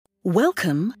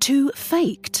Welcome to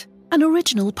Faked, an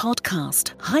original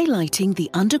podcast highlighting the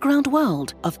underground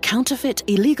world of counterfeit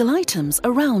illegal items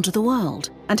around the world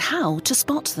and how to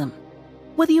spot them.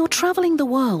 Whether you're traveling the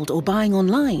world or buying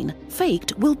online,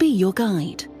 Faked will be your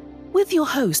guide. With your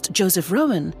host, Joseph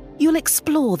Rowan, you'll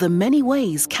explore the many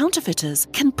ways counterfeiters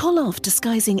can pull off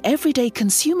disguising everyday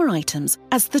consumer items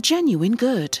as the genuine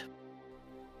good.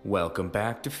 Welcome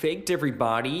back to Faked,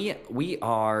 everybody. We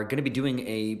are going to be doing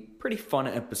a pretty fun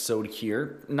episode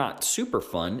here. Not super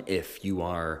fun if you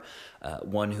are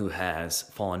one who has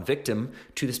fallen victim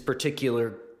to this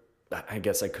particular, I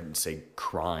guess I couldn't say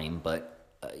crime, but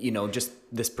just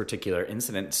this particular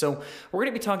incident. So we're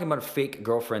going to be talking about fake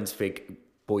girlfriends, fake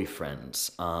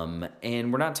boyfriends.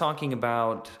 And we're not talking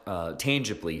about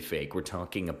tangibly fake. We're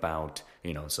talking about,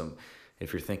 some...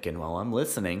 If you're thinking, well, I'm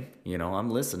listening,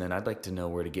 I'd like to know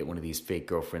where to get one of these fake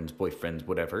girlfriends, boyfriends,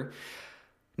 whatever.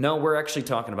 No, we're actually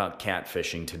talking about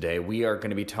catfishing today. We are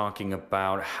going to be talking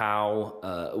about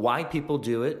why people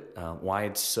do it, why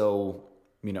it's so,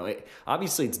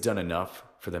 obviously it's done enough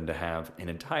for them to have an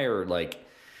entire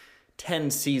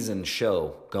 10-season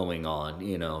show going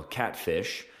on,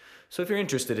 Catfish. So if you're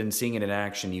interested in seeing it in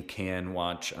action, you can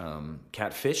watch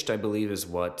Catfished, I believe is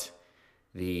what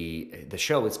the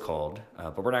show is called,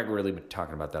 but we're not really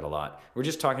talking about that a lot. We're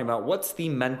just talking about what's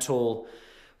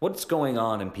going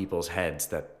on in people's heads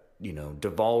that,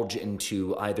 divulge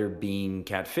into either being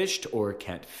catfished or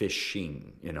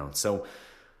catfishing, So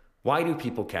why do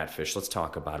people catfish? Let's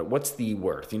talk about it. What's the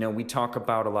worth? We talk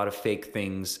about a lot of fake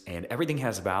things and everything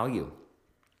has value.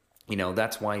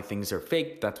 That's why things are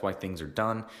fake. That's why things are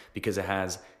done, because it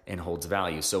has and holds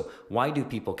value. So why do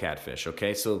people catfish?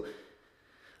 Okay, so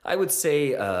I would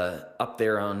say up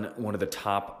there on one of the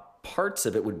top parts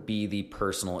of it would be the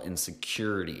personal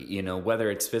insecurity,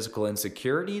 whether it's physical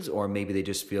insecurities or maybe they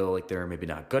just feel like they're maybe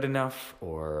not good enough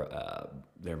or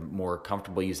they're more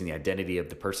comfortable using the identity of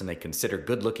the person they consider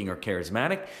good looking or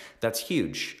charismatic. That's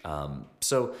huge.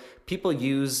 So people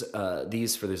use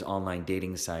these for these online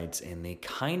dating sites and they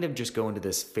kind of just go into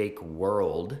this fake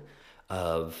world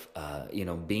of,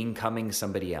 becoming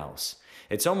somebody else.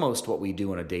 It's almost what we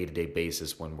do on a day-to-day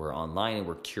basis when we're online and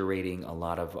we're curating a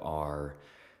lot of our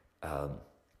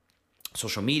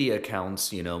social media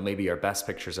accounts, maybe our best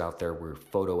pictures out there, we're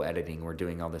photo editing, we're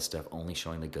doing all this stuff, only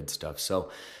showing the good stuff. So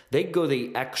they go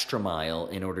the extra mile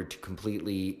in order to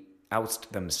completely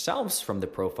oust themselves from the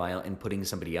profile and putting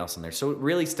somebody else in there. So it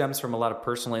really stems from a lot of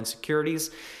personal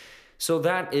insecurities. So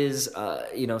that is,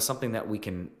 something that we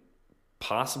can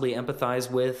possibly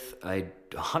empathize with. I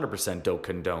 100% don't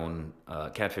condone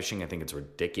catfishing. I think it's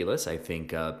ridiculous. I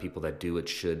think people that do it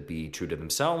should be true to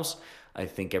themselves. I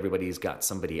think everybody's got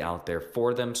somebody out there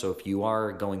for them. So if you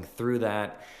are going through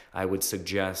that, I would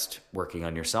suggest working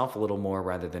on yourself a little more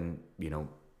rather than,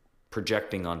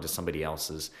 projecting onto somebody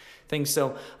else's things.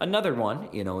 So another one,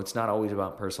 it's not always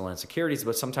about personal insecurities,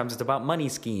 but sometimes it's about money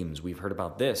schemes. We've heard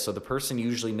about this. So the person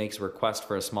usually makes a request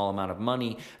for a small amount of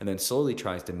money and then slowly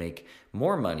tries to make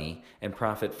more money and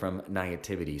profit from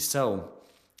naivety. So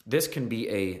this can be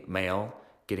a male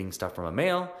getting stuff from a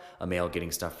male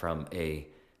getting stuff from a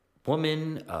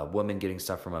woman getting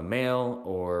stuff from a male,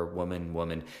 or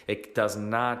woman. It does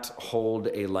not hold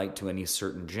a light to any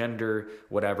certain gender,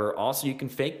 whatever. Also, you can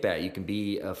fake that. You can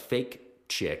be a fake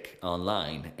chick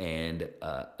online. And,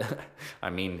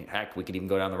 heck, we could even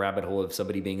go down the rabbit hole of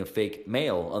somebody being a fake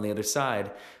male on the other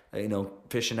side,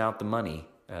 fishing out the money,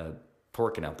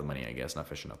 porking out the money, I guess, not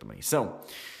fishing out the money. So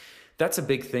that's a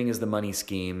big thing, is the money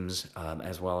schemes,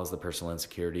 as well as the personal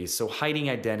insecurities. So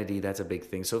hiding identity, that's a big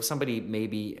thing. So if somebody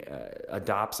maybe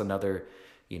adopts another,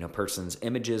 person's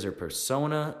images or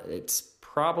persona, it's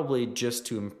probably just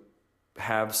to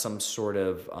have some sort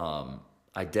of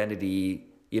identity.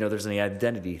 There's an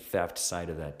identity theft side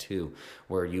of that too,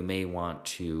 where you may want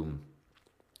to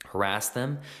harass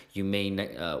them. You may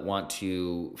want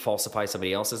to falsify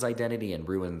somebody else's identity and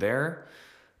ruin their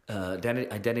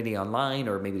identity online,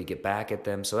 or maybe to get back at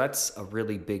them. So that's a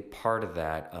really big part of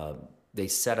that. They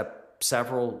set up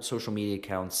several social media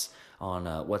accounts on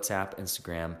WhatsApp,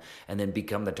 Instagram, and then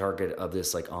become the target of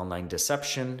this online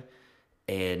deception.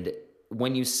 And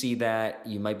when you see that,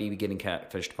 you might be getting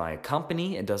catfished by a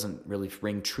company. It doesn't really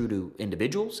ring true to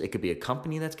individuals. It could be a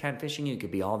company that's catfishing you. It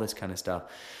could be all this kind of stuff.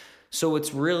 So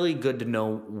it's really good to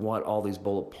know what all these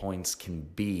bullet points can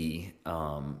be.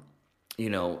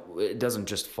 It doesn't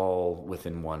just fall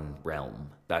within one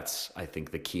realm. That's, I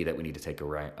think, the key that we need to take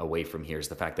away from here, is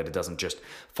the fact that it doesn't just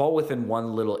fall within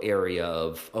one little area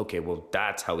of, okay, well,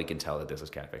 that's how we can tell that this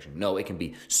is catfishing. No, it can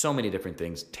be so many different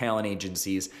things: talent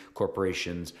agencies,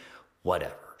 corporations,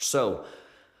 whatever. So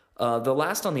The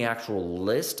last on the actual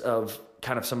list of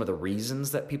kind of some of the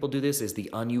reasons that people do this is the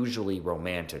unusually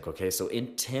romantic. Okay, so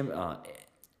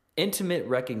intimate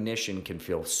recognition can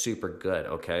feel super good.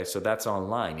 Okay, so that's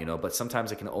online, but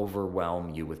sometimes it can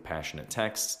overwhelm you with passionate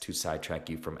texts to sidetrack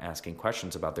you from asking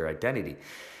questions about their identity.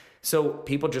 So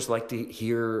people just like to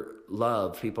hear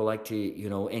love. People like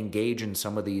to, engage in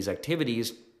some of these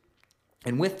activities.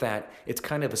 And with that, it's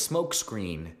kind of a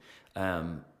smokescreen.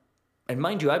 And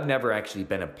mind you, I've never actually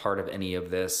been a part of any of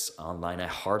this online. I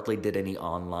hardly did any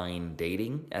online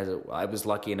dating. I was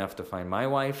lucky enough to find my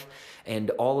wife, and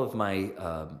all of my,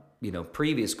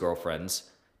 previous girlfriends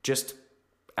just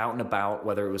out and about,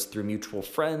 whether it was through mutual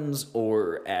friends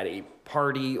or at a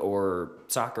party or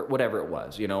soccer, whatever it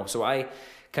was, So I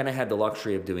kind of had the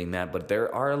luxury of doing that, but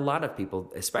there are a lot of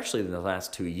people, especially in the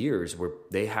last 2 years, where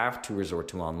they have to resort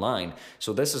to online.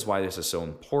 So this is why this is so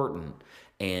important.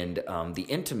 And the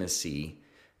intimacy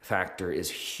factor is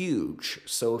huge.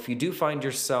 So if you do find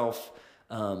yourself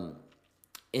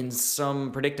in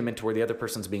some predicament where the other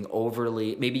person's being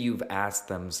overly, maybe you've asked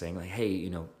them saying like,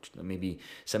 hey, maybe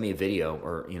send me a video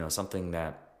or, something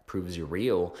that proves you're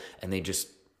real, and they just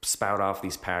spout off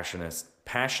these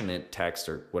passionate text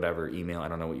or whatever, email. I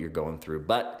don't know what you're going through,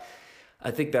 but I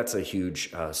think that's a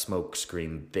huge smoke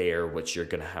screen there, which you're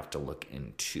going to have to look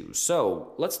into.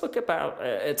 So let's look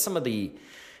at some of the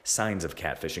signs of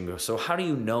catfishing. So how do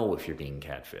you know if you're being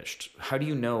catfished? How do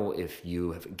you know if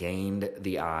you have gained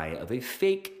the eye of a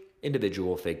fake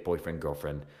individual, fake boyfriend,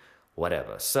 girlfriend,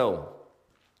 whatever? So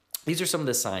these are some of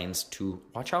the signs to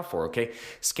watch out for, okay?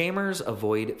 Scammers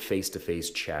avoid face-to-face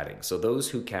chatting. So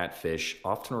those who catfish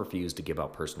often refuse to give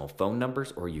out personal phone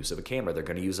numbers or use of a camera. They're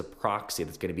going to use a proxy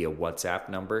that's going to be a WhatsApp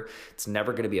number. It's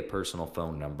never going to be a personal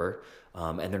phone number.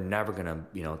 And they're never going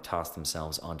to, toss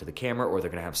themselves onto the camera, or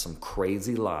they're going to have some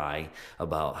crazy lie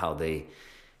about how they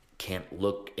can't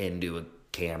look into a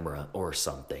camera or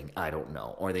something. I don't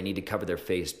know. Or they need to cover their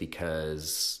face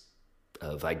because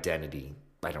of identity.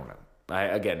 I don't know.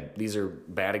 Again, these are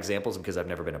bad examples because I've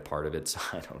never been a part of it, so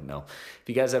I don't know. If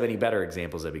you guys have any better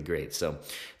examples, that'd be great. So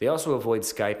they also avoid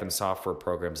Skype and software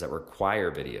programs that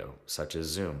require video, such as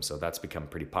Zoom. So that's become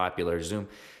pretty popular, Zoom.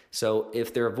 So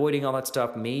if they're avoiding all that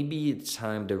stuff, maybe it's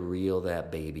time to reel that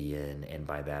baby in, and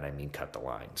by that I mean cut the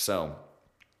line. So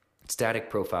static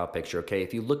profile picture, okay?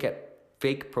 If you look at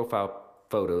fake profile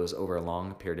photos over a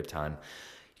long period of time,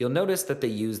 you'll notice that they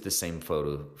use the same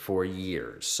photo for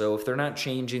years. So if they're not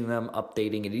changing them,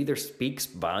 updating, it either speaks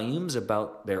volumes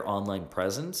about their online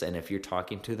presence. And if you're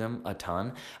talking to them a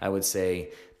ton, I would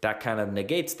say that kind of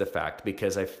negates the fact,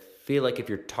 because I feel like if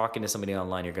you're talking to somebody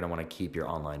online, you're going to want to keep your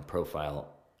online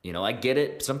profile. I get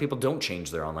it. Some people don't change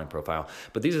their online profile,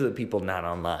 but these are the people not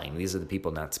online. These are the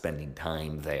people not spending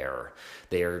time there.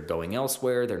 They are going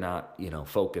elsewhere. They're not,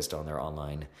 focused on their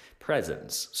online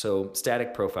presence. So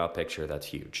static profile picture, that's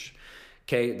huge.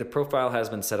 Okay, the profile has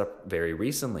been set up very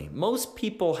recently. Most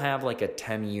people have like a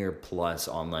 10-year plus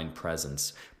online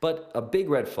presence, but a big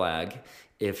red flag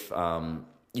if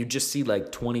you just see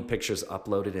like 20 pictures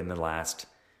uploaded in the last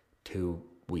 2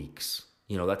 weeks.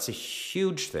 That's a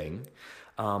huge thing.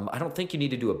 I don't think you need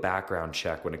to do a background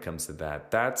check when it comes to that.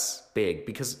 That's big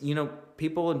because,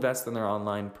 people invest in their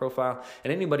online profile,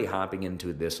 and anybody hopping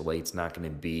into this late's not going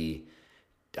to be,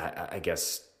 I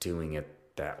guess, doing it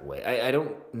that way. I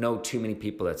don't know too many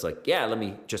people that's like, yeah, let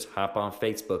me just hop on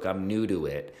Facebook. I'm new to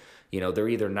it. They're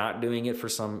either not doing it for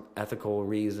some ethical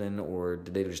reason, or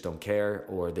they just don't care,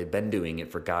 or they've been doing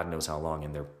it for God knows how long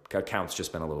and their account's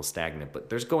just been a little stagnant.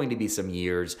 But there's going to be some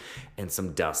years and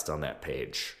some dust on that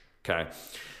page. Okay,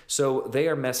 so they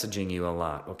are messaging you a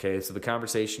lot, okay? So the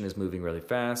conversation is moving really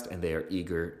fast, and they are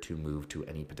eager to move to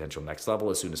any potential next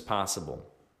level as soon as possible.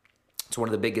 It's one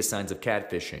of the biggest signs of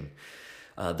catfishing.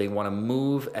 They want to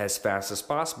move as fast as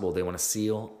possible. They want to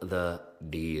seal the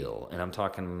deal. And I'm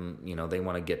talking, they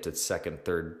want to get to second,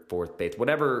 third, fourth base,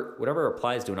 whatever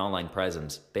applies to an online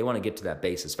presence. They want to get to that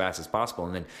base as fast as possible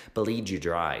and then bleed you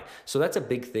dry. So that's a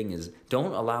big thing, is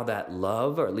don't allow that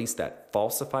love, or at least that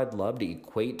falsified love, to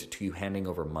equate to you handing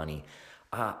over money.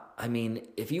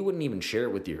 If you wouldn't even share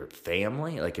it with your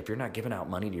family, like if you're not giving out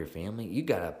money to your family, you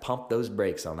got to pump those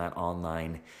brakes on that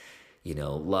online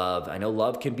love. I know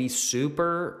love can be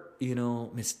super,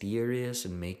 mysterious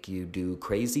and make you do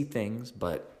crazy things,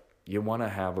 but you want to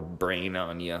have a brain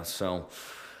on you. So,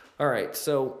 all right.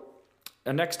 So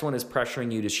the next one is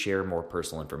pressuring you to share more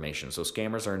personal information. So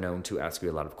scammers are known to ask you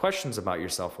a lot of questions about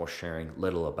yourself while sharing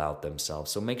little about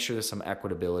themselves. So make sure there's some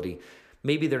equitability.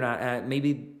 Maybe they're not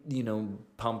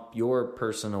pump your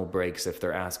personal brakes if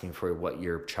they're asking for what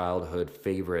your childhood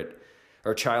favorite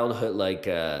or childhood, like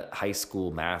high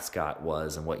school mascot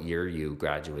was and what year you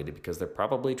graduated, because they're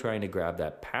probably trying to grab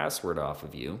that password off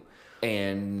of you,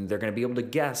 and they're going to be able to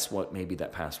guess what maybe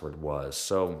that password was.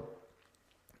 So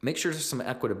make sure there's some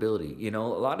equitability. A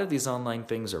lot of these online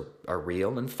things are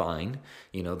real and fine.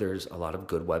 There's a lot of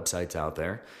good websites out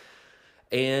there.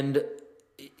 And,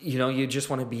 you just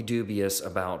want to be dubious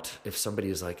about if somebody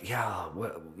is like, yeah,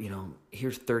 well,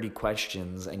 here's 30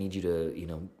 questions. I need you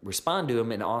to, respond to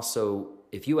them. And also,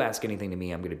 if you ask anything to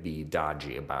me, I'm going to be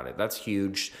dodgy about it. That's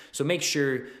huge. So make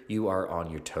sure you are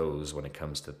on your toes when it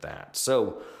comes to that.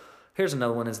 So here's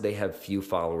another one, is they have few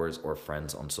followers or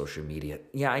friends on social media.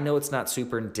 Yeah, I know it's not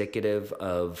super indicative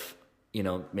of,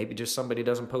 maybe just somebody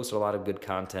doesn't post a lot of good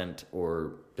content,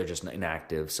 or they're just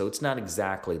inactive. So it's not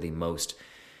exactly the most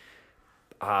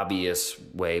obvious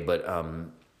way, but,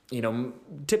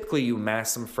 typically you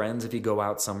amass some friends. If you go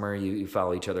out somewhere, you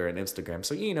follow each other on Instagram.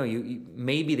 So, you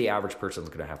maybe the average person is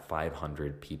going to have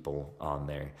 500 people on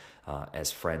there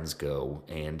as friends go.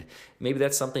 And maybe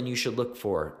that's something you should look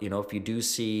for. If you do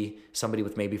see somebody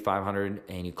with maybe 500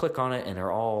 and you click on it and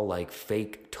they're all like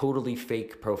fake, totally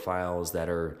fake profiles that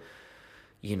are,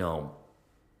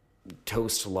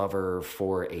 toast lover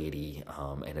 480,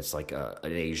 and it's like an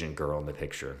Asian girl in the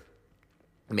picture.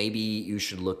 Maybe you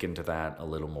should look into that a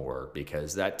little more,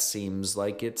 because that seems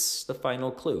like it's the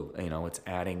final clue. It's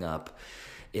adding up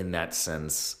in that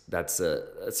sense. That's a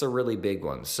really big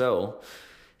one. So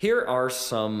here are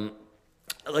some,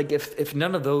 like if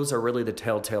none of those are really the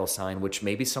telltale sign, which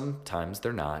maybe sometimes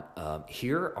they're not,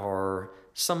 here are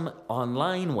some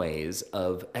online ways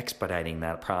of expediting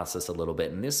that process a little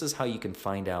bit. And this is how you can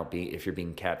find out if you're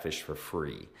being catfished for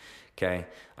free. Okay.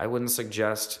 I wouldn't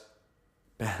suggest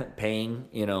paying,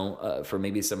 for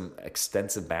maybe some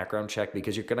extensive background check,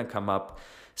 because you're going to come up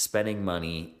spending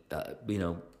money,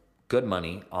 good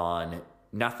money on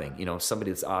nothing,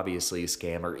 somebody that's obviously a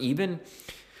scam, or even,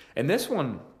 and this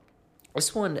one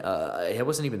I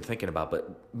wasn't even thinking about,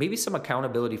 but maybe some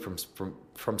accountability from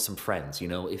some friends.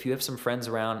 If you have some friends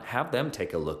around, have them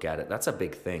take a look at it. That's a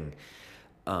big thing.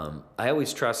 I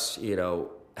always trust,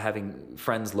 having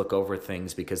friends look over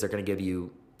things, because they're going to give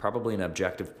you probably an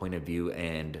objective point of view,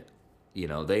 and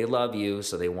they love you,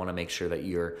 so they want to make sure that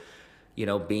you're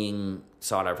being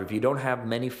sought after. If you don't have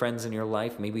many friends in your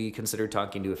life, maybe you consider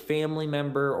talking to a family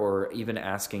member, or even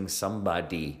asking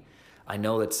somebody. I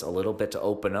know it's a little bit to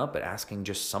open up, but asking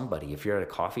just somebody. If you're at a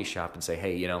coffee shop and say,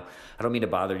 hey, I don't mean to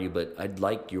bother you, but I'd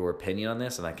like your opinion on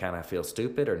this, and I kind of feel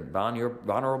stupid or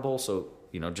vulnerable, so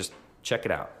just check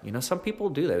it out. Some people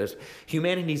do that.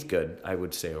 Humanity's good, I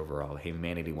would say. Overall,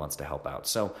 humanity wants to help out.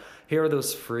 So here are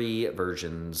those free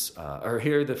versions, or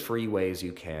here are the free ways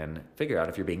you can figure out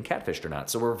if you're being catfished or not.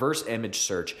 So reverse image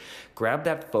search. Grab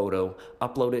that photo,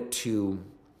 upload it to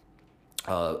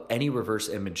any reverse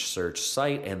image search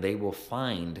site, and they will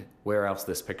find where else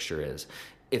this picture is.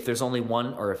 If there's only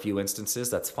one or a few instances,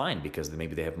 that's fine, because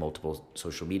maybe they have multiple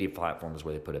social media platforms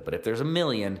where they put it. But if there's a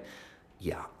million,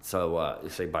 yeah, so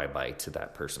say bye-bye to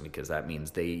that person, because that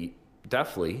means they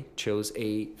definitely chose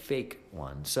a fake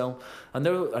one. So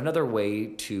another way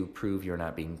to prove you're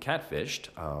not being catfished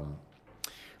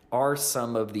are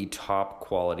some of the top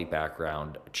quality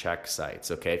background check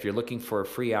sites. Okay, if you're looking for a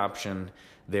free option,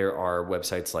 there are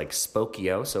websites like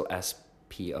Spokeo, so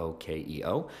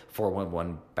Spokeo,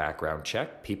 411 background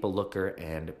check, People Looker,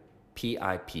 and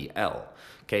PIPL.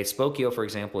 Okay, Spokeo, for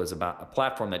example, is about a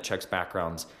platform that checks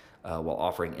backgrounds while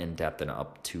offering in-depth and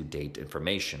up-to-date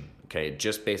information. Okay, it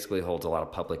just basically holds a lot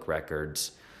of public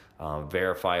records,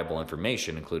 verifiable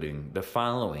information, including the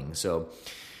following. So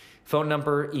phone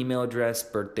number, email address,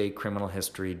 birthday, criminal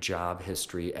history, job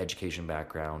history, education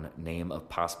background, name of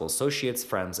possible associates,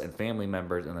 friends, and family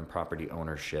members, and then property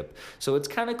ownership. So it's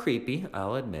kind of creepy,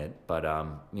 I'll admit, but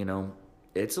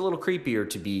it's a little creepier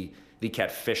to be the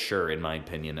catfisher, in my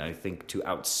opinion. I think to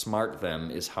outsmart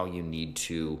them is how you need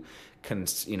to,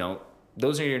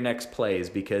 those are your next plays,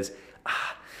 because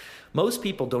most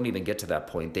people don't even get to that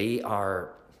point. They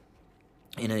are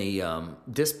in a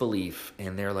disbelief,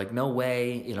 and they're like, no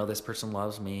way, this person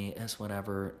loves me, it's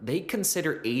whatever. They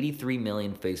consider 83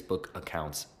 million Facebook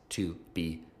accounts to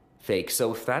be fake.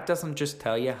 So if that doesn't just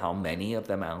tell you how many of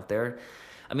them out there,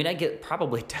 I get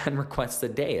probably 10 requests a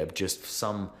day of just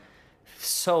some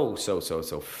so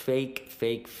fake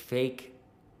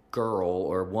girl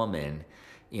or woman,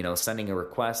 sending a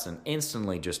request and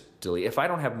instantly just delete. If I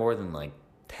don't have more than like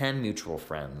 10 mutual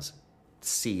friends,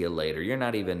 see you later. You're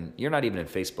not even in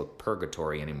Facebook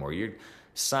purgatory anymore. You're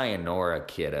sayonara,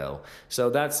 kiddo. So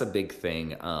that's a big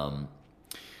thing.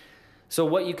 So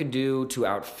what you can do to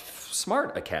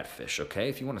outsmart a catfish, okay?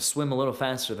 If you want to swim a little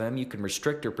faster than them, you can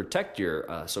restrict or protect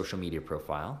your social media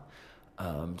profile.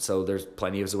 So there's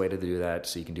plenty of ways to do that.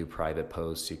 So you can do private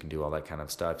posts, you can do all that kind of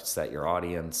stuff, set your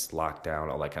audience, lockdown,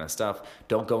 all that kind of stuff.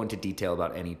 Don't go into detail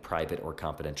about any private or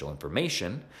confidential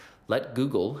information. Let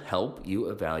Google help you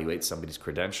evaluate somebody's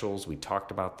credentials. We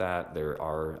talked about that. There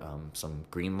are some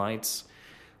green lights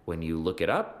when you look it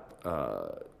up.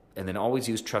 And then always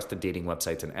use trusted dating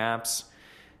websites and apps.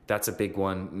 That's a big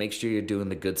one. Make sure you're doing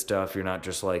the good stuff. You're not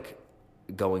just like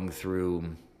going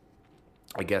through,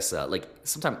 I guess, like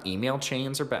sometimes email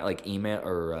chains are bad, like email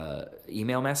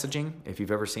messaging. If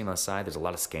you've ever seen on the side, there's a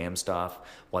lot of scam stuff.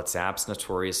 WhatsApp's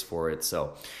notorious for it.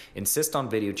 So insist on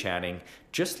video chatting.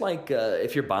 Just like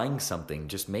if you're buying something,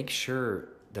 just make sure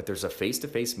that there's a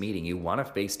face-to-face meeting. You want to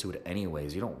face to it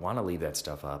anyways. You don't want to leave that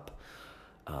stuff up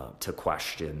to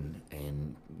question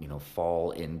and,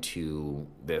 fall into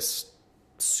this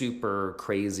super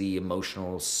crazy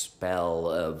emotional spell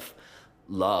of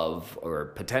love or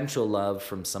potential love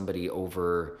from somebody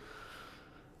over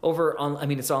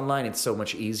it's online. It's so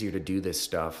much easier to do this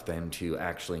stuff than to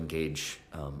actually engage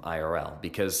IRL,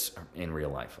 because in real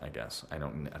life, I guess. I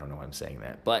don't know why I'm saying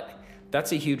that, but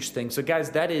that's a huge thing. So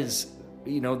guys, that is,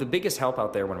 the biggest help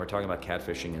out there when we're talking about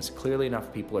catfishing is clearly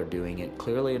enough people are doing it.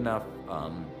 Clearly enough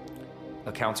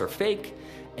accounts are fake,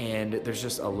 and there's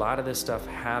just a lot of this stuff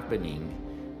happening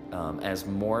as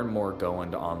more and more go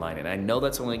into online. And I know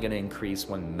that's only going to increase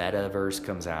when Metaverse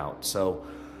comes out. So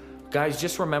guys,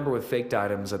 just remember with faked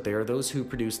items that there are those who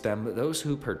produce them, those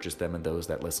who purchase them, and those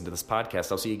that listen to this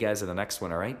podcast. I'll see you guys in the next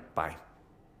one. All right. Bye.